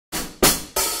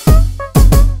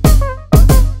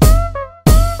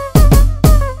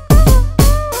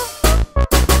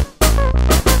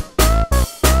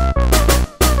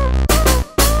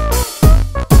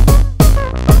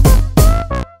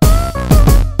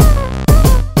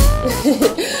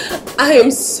I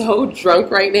am so drunk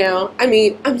right now. I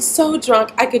mean, I'm so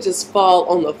drunk I could just fall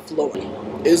on the floor.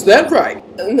 Is that right?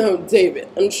 No, David,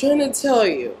 I'm trying to tell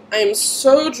you, I am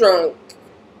so drunk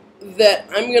that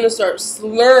I'm gonna start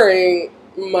slurring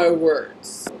my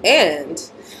words. And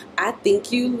I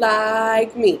think you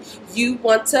like me. You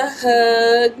want to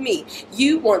hug me.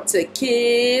 You want to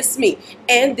kiss me.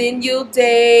 And then you'll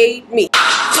date me.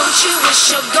 Don't you wish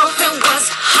your girlfriend was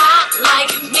hot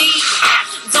like me?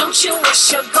 Don't you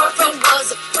wish your girlfriend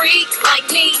was a freak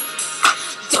like me?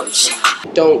 Don't you?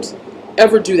 Don't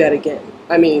ever do that again.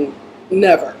 I mean,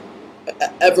 never.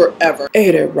 Ever, ever.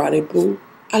 Hey there, Ronnie Boo.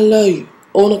 I love you.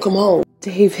 I wanna come home.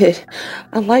 David,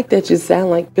 I like that you sound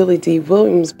like Billy D.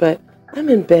 Williams, but I'm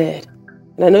in bed.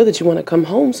 And I know that you want to come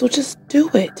home, so just do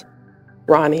it.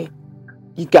 Ronnie,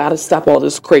 you gotta stop all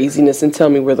this craziness and tell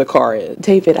me where the car is.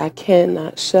 David, I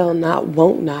cannot, shall not,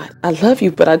 won't not. I love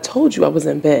you, but I told you I was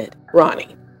in bed.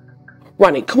 Ronnie,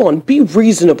 come on, be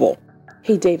reasonable.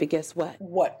 Hey, David, guess what?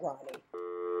 What, Ronnie?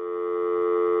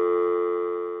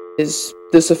 Is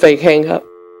this a fake hang-up?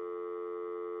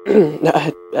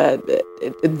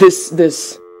 This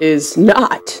is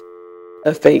not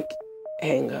a fake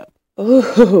hang-up.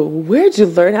 Ooh, where'd you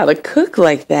learn how to cook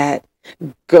like that?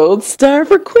 Gold star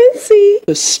for Quincy.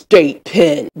 The state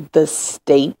pin. The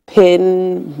state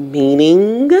pin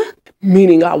meaning?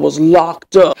 Meaning I was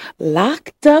locked up.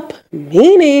 Locked up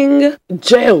meaning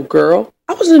jail, girl.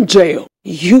 I was in jail.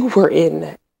 You were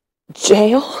in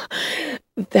jail?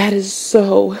 That is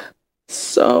so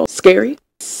scary.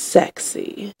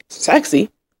 Sexy.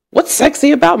 Sexy? What's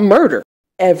sexy about murder?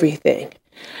 Everything.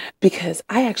 Because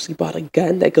I actually bought a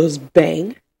gun that goes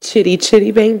bang, chitty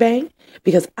chitty bang bang,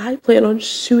 because I plan on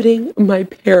shooting my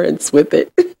parents with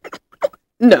it.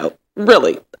 No,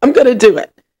 really, I'm gonna do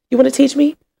it. You wanna teach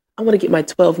me? I wanna get my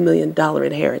 $12 million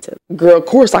inheritance. Girl, of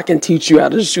course I can teach you how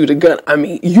to shoot a gun. I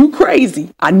mean, you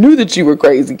crazy. I knew that you were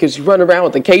crazy because you run around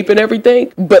with a cape and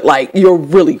everything, but like, you're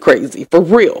really crazy, for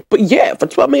real. But yeah, for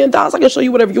 $12 million, I can show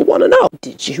you whatever you wanna know.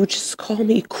 Did you just call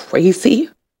me crazy?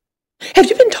 Have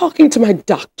you been talking to my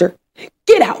doctor?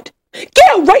 Get out! Get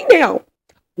out right now!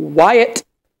 Wyatt,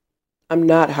 I'm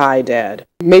not high, Dad.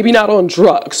 Maybe not on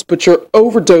drugs, but you're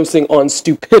overdosing on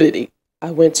stupidity. I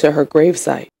went to her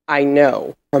gravesite. I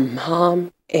know. Her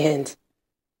mom and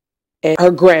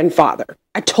her grandfather.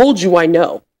 I told you I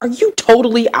know. Are you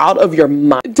totally out of your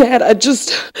mind? Dad,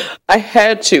 I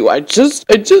had to. I just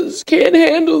can't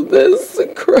handle this.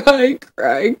 Cry.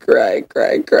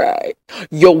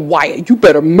 Yo, Wyatt, you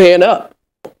better man up.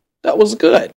 That was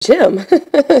good. Jim,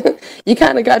 you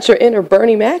kind of got your inner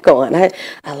Bernie Mac on. I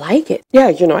like it. Yeah,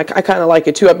 you know, I kind of like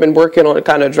it too. I've been working on it,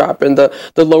 kind of dropping the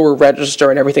lower register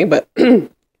and everything. But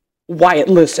Wyatt,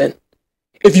 listen.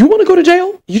 If you want to go to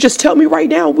jail, you just tell me right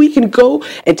now. We can go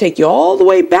and take you all the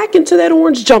way back into that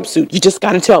orange jumpsuit. You just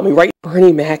got to tell me, right?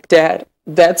 Bernie Mac, Dad,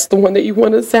 that's the one that you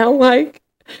want to sound like?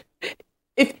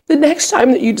 If the next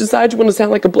time that you decide you want to sound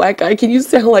like a black guy, can you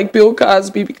sound like Bill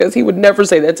Cosby? Because he would never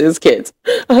say that to his kids.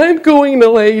 I'm going to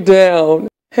lay down.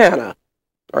 Hannah,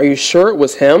 are you sure it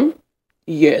was him?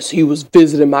 Yes, he was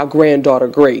visiting my granddaughter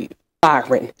grave.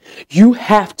 Byron, you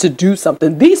have to do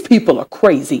something. These people are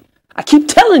crazy. I keep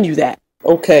telling you that.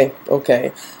 Okay.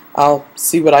 I'll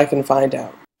see what I can find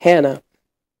out. Hannah,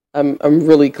 I'm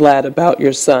really glad about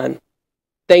your son.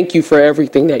 Thank you for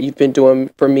everything that you've been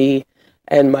doing for me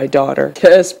and my daughter.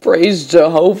 Yes, praise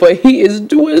Jehovah. He is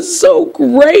doing so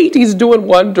great. He's doing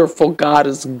wonderful. God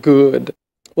is good.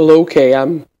 Well, okay,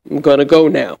 I'm gonna go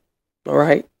now. All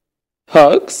right?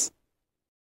 Hugs?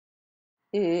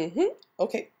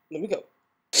 Okay, let me go.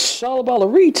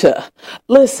 Shalabalarita,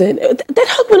 listen, that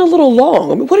hug went a little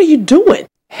long. I mean, what are you doing?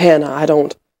 Hannah, I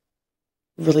don't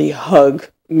really hug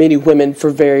many women for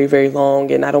very, very long,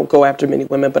 and I don't go after many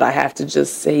women, but I have to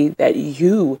just say that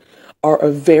you are a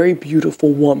very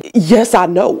beautiful woman. Yes, I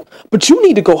know, but you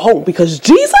need to go home because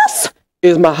Jesus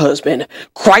is my husband.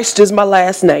 Christ is my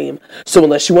last name. So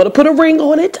unless you want to put a ring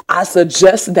on it, I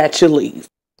suggest that you leave.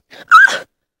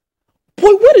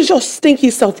 Boy, what is your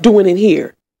stinky self doing in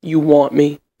here? You want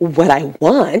me? What I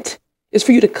want is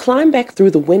for you to climb back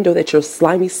through the window that your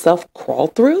slimy self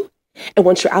crawled through. And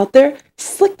once you're out there,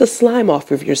 slick the slime off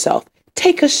of yourself,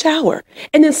 take a shower,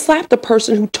 and then slap the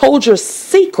person who told your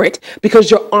secret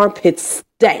because your armpits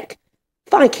stank.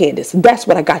 Fine, Candace, that's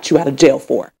what I got you out of jail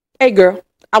for. Hey, girl,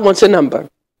 I want your number.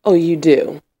 Oh, you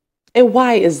do? And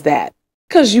why is that?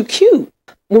 Because you cute.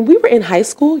 When we were in high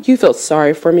school, you felt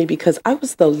sorry for me because I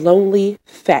was the lonely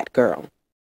fat girl.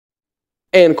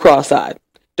 And cross-eyed.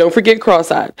 Don't forget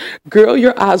cross-eyed. Girl,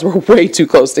 your eyes were way too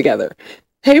close together.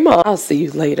 Hey, Mom, I'll see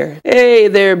you later. Hey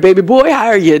there, baby boy. How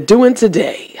are you doing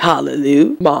today?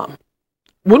 Hallelujah. Mom,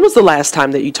 When was the last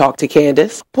time that you talked to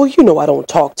Candace? Well, you know I don't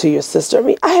talk to your sister. I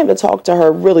mean, I haven't talked to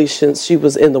her really since she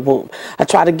was in the womb. I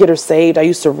tried to get her saved. I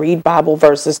used to read Bible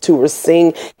verses to her,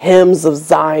 sing hymns of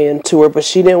Zion to her, but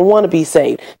she didn't want to be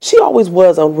saved. She always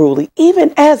was unruly.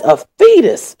 Even as a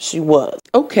fetus, she was.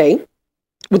 Okay,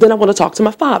 well then I want to talk to my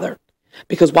father.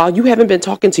 Because while you haven't been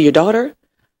talking to your daughter,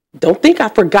 don't think I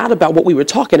forgot about what we were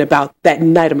talking about that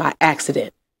night of my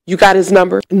accident. You got his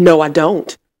number? No, I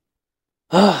don't.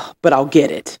 But I'll get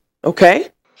it, okay?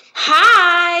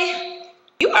 Hi!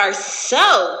 You are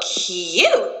so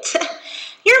cute!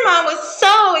 Your mom was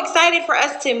so excited for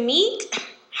us to meet.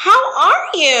 How are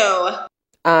you?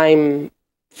 I'm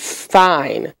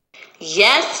fine.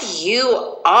 Yes,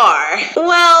 you are.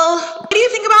 Well, what do you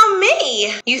think about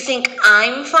me? You think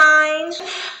I'm fine?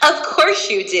 Of course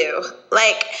you do.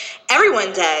 Like,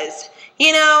 everyone does.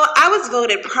 You know, I was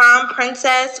voted prom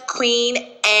princess, queen,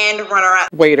 and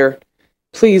runner-up. Waiter,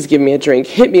 please give me a drink.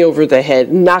 Hit me over the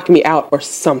head. Knock me out or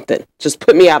something. Just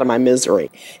put me out of my misery.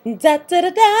 Da da da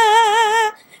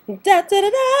da, da da da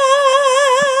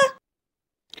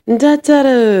da. Da da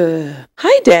da.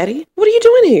 Hi, Daddy. What are you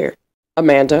doing here?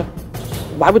 Amanda,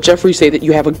 why would Jeffrey say that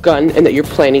you have a gun and that you're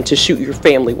planning to shoot your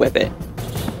family with it?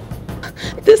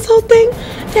 This whole thing,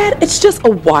 Dad, it's just a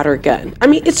water gun. I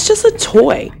mean, it's just a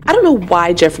toy. I don't know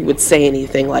why Jeffrey would say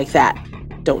anything like that.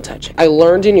 Don't touch it. I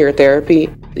learned in your therapy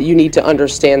that you need to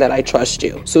understand that I trust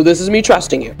you. So this is me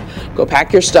trusting you. Go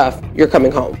pack your stuff. You're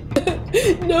coming home.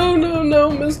 No,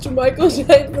 Mr. Michael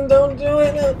Jackson, don't do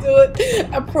it. Don't do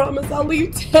it. I promise I'll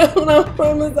leave town. I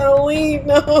promise I'll leave.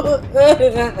 No.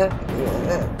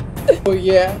 Oh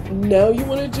yeah, now you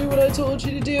want to do what I told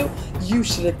you to do? You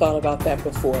should have thought about that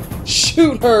before.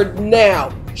 Shoot her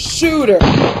now. Shoot her.